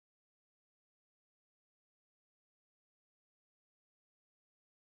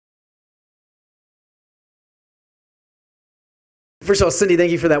First of all, Cindy,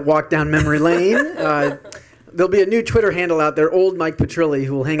 thank you for that walk down memory lane. There'll be a new Twitter handle out there, old Mike Petrilli,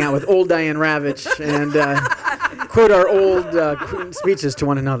 who will hang out with old Diane Ravitch and quote our old speeches to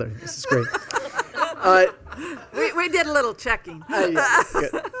one another. This is great. We did a little checking. Yeah,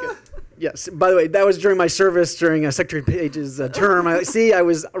 good. Yes. By the way, that was during my service during Secretary Page's term. I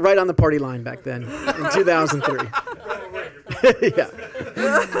was right on the party line back then in 2003. Yeah.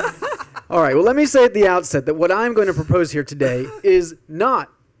 All right. Well, let me say at the outset that what I'm going to propose here today is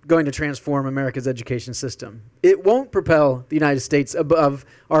not going to transform America's education system. It won't propel the United States above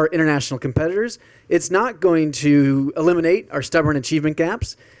our international competitors. It's not going to eliminate our stubborn achievement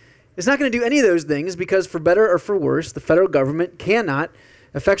gaps. It's not going to do any of those things because, for better or for worse, the federal government cannot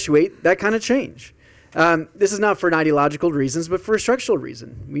effectuate that kind of change. This is not for ideological reasons, but for a structural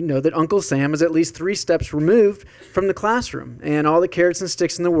reason. We know that Uncle Sam is at least 3 steps removed from the classroom, and all the carrots and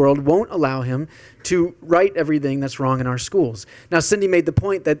sticks in the world won't allow him to right everything that's wrong in our schools. Now, Cindy made the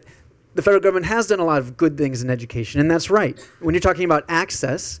point that the federal government has done a lot of good things in education, and that's right. When you're talking about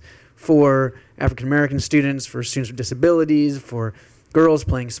access for African-American students, for students with disabilities, for girls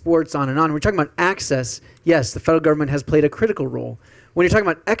playing sports, on and on, we're talking about access. Yes, the federal government has played a critical role. When you're talking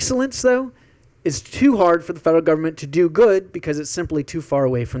about excellence, though, it's too hard for the federal government to do good because it's simply too far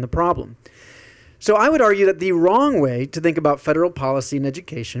away from the problem. So I would argue that the wrong way to think about federal policy in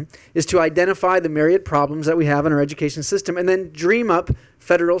education is to identify the myriad problems that we have in our education system and then dream up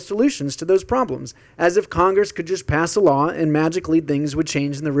federal solutions to those problems, as if Congress could just pass a law and magically things would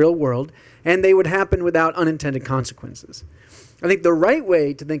change in the real world and they would happen without unintended consequences. I think the right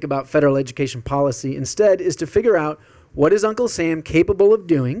way to think about federal education policy instead is to figure out what is Uncle Sam capable of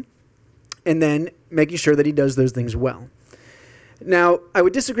doing, and then making sure that he does those things well. Now, I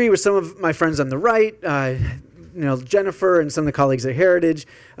would disagree with some of my friends on the right, Jennifer and some of the colleagues at Heritage,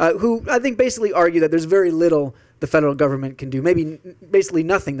 who I think basically argue that there's very little the federal government can do, maybe basically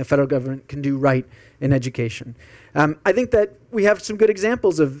nothing the federal government can do right in education. I think that we have some good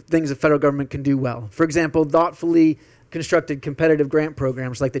examples of things the federal government can do well. For example, thoughtfully constructed competitive grant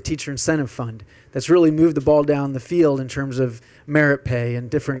programs like the Teacher Incentive Fund that's really moved the ball down the field in terms of merit pay and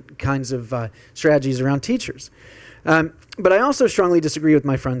different kinds of strategies around teachers. But I also strongly disagree with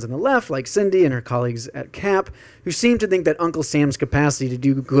my friends on the left, like Cindy and her colleagues at CAP, who seem to think that Uncle Sam's capacity to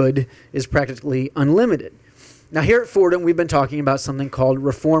do good is practically unlimited. Now, here at Fordham, we've been talking about something called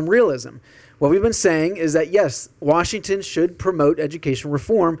reform realism. What we've been saying is that, yes, Washington should promote education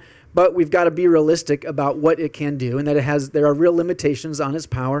reform, but we've got to be realistic about what it can do and that there are real limitations on its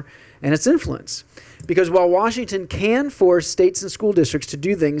power and its influence. Because while Washington can force states and school districts to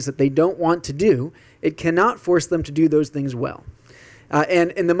do things that they don't want to do, it cannot force them to do those things well.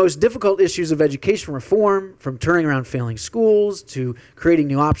 And in the most difficult issues of education reform, from turning around failing schools to creating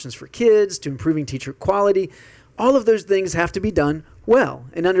new options for kids to improving teacher quality, all of those things have to be done well.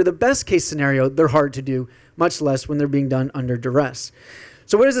 And under the best case scenario, they're hard to do, much less when they're being done under duress.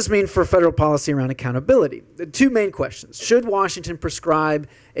 So what does this mean for federal policy around accountability? The 2 main questions. Should Washington prescribe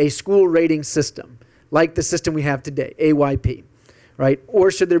a school rating system like the system we have today, AYP, right?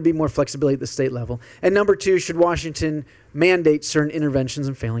 Or should there be more flexibility at the state level? And number 2, should Washington mandate certain interventions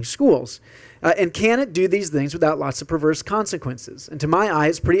in failing schools? And can it do these things without lots of perverse consequences? And to my eye,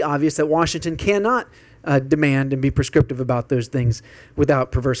 it's pretty obvious that Washington cannot demand and be prescriptive about those things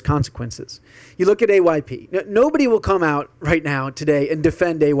without perverse consequences. You look at AYP. Nobody will come out right now today and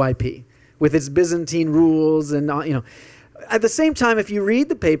defend AYP with its Byzantine rules and At the same time, if you read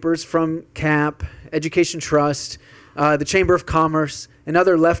the papers from CAP, Education Trust, the Chamber of Commerce, and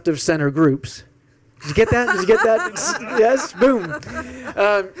other left of center groups, did you get that? Did you get that? Yes, boom.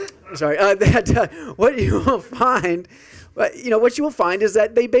 What you will find. What you will find is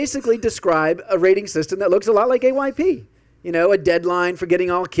that they basically describe a rating system that looks a lot like AYP. A deadline for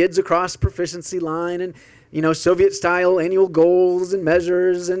getting all kids across proficiency line and, Soviet-style annual goals and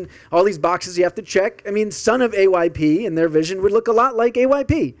measures and all these boxes you have to check. I mean, son of AYP in their vision would look a lot like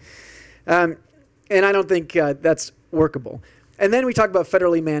AYP. And I don't think that's workable. And then we talk about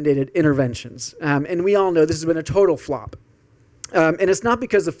federally mandated interventions. And we all know this has been a total flop. And it's not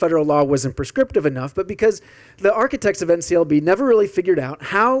because the federal law wasn't prescriptive enough, but because the architects of NCLB never really figured out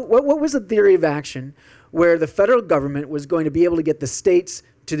what was the theory of action where the federal government was going to be able to get the states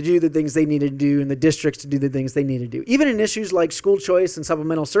to do the things they needed to do and the districts to do the things they needed to do. Even in issues like school choice and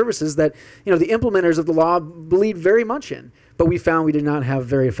supplemental services that, the implementers of the law believed very much in. But we found we did not have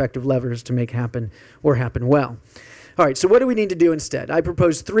very effective levers to make happen or happen well. All right, so what do we need to do instead? I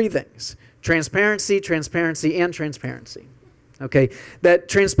propose 3 things: transparency, transparency, and transparency. Okay, that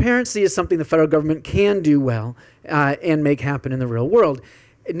transparency is something the federal government can do well and make happen in the real world.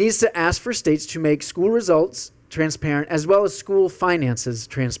 It needs to ask for states to make school results transparent, as well as school finances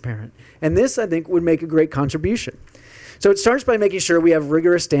transparent. And this, I think, would make a great contribution. So it starts by making sure we have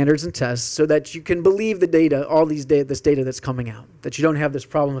rigorous standards and tests so that you can believe the data, all these this data that's coming out, that you don't have this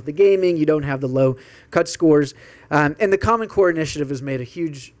problem with the gaming, you don't have the low cut scores. And the Common Core initiative has made a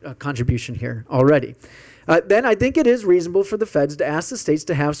huge contribution here already. Then I think it is reasonable for the feds to ask the states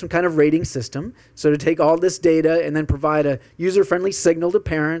to have some kind of rating system. So to take all this data and then provide a user-friendly signal to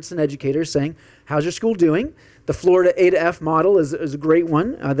parents and educators saying, how's your school doing? The Florida A to F model is a great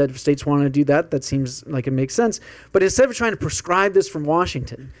one that if states want to do that seems like it makes sense. But instead of trying to prescribe this from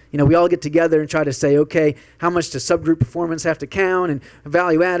Washington, we all get together and try to say, okay, how much does subgroup performance have to count and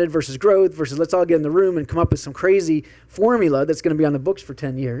value added versus growth versus let's all get in the room and come up with some crazy formula that's going to be on the books for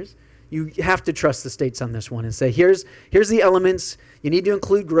 10 years. You have to trust the states on this one and say, here's the elements. You need to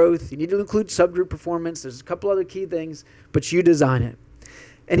include growth. You need to include subgroup performance. There's a couple other key things, but you design it.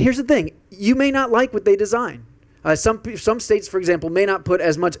 And here's the thing. You may not like what they design. Some states, for example, may not put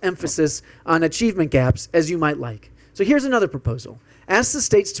as much emphasis on achievement gaps as you might like. So here's another proposal. Ask the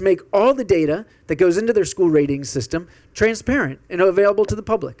states to make all the data that goes into their school rating system transparent and available to the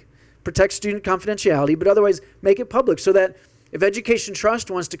public. Protect student confidentiality, but otherwise make it public so that if Education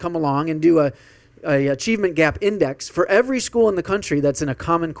Trust wants to come along and do a achievement gap index for every school in the country that's in a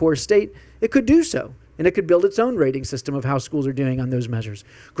Common Core state, it could do so. And it could build its own rating system of how schools are doing on those measures.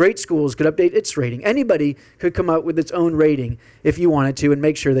 Great schools could update its rating. Anybody could come up with its own rating if you wanted to and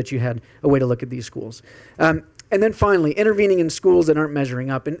make sure that you had a way to look at these schools. And then finally, intervening in schools that aren't measuring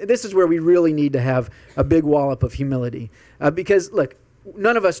up. And this is where we really need to have a big wallop of humility. Because, look,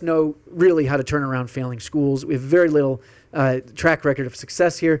 none of us know really how to turn around failing schools. We have very little track record of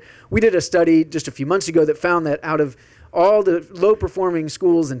success here. We did a study just a few months ago that found that out of all the low-performing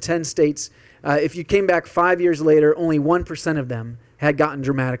schools in 10 states, if you came back 5 years later, only 1% of them had gotten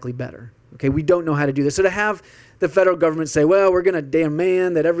dramatically better. Okay, we don't know how to do this. So to have the federal government say, well, we're going to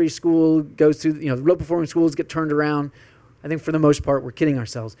demand that every school goes through, low-performing schools get turned around, I think for the most part, we're kidding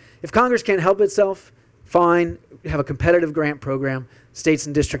ourselves. If Congress can't help itself, fine, have a competitive grant program. States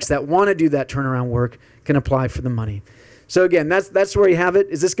and districts that want to do that turnaround work can apply for the money. So again, that's where you have it.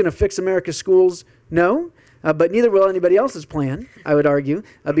 Is this going to fix America's schools? No. But neither will anybody else's plan, I would argue,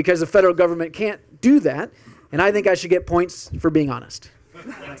 because the federal government can't do that. And I think I should get points for being honest.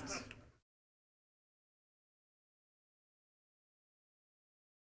 Thanks.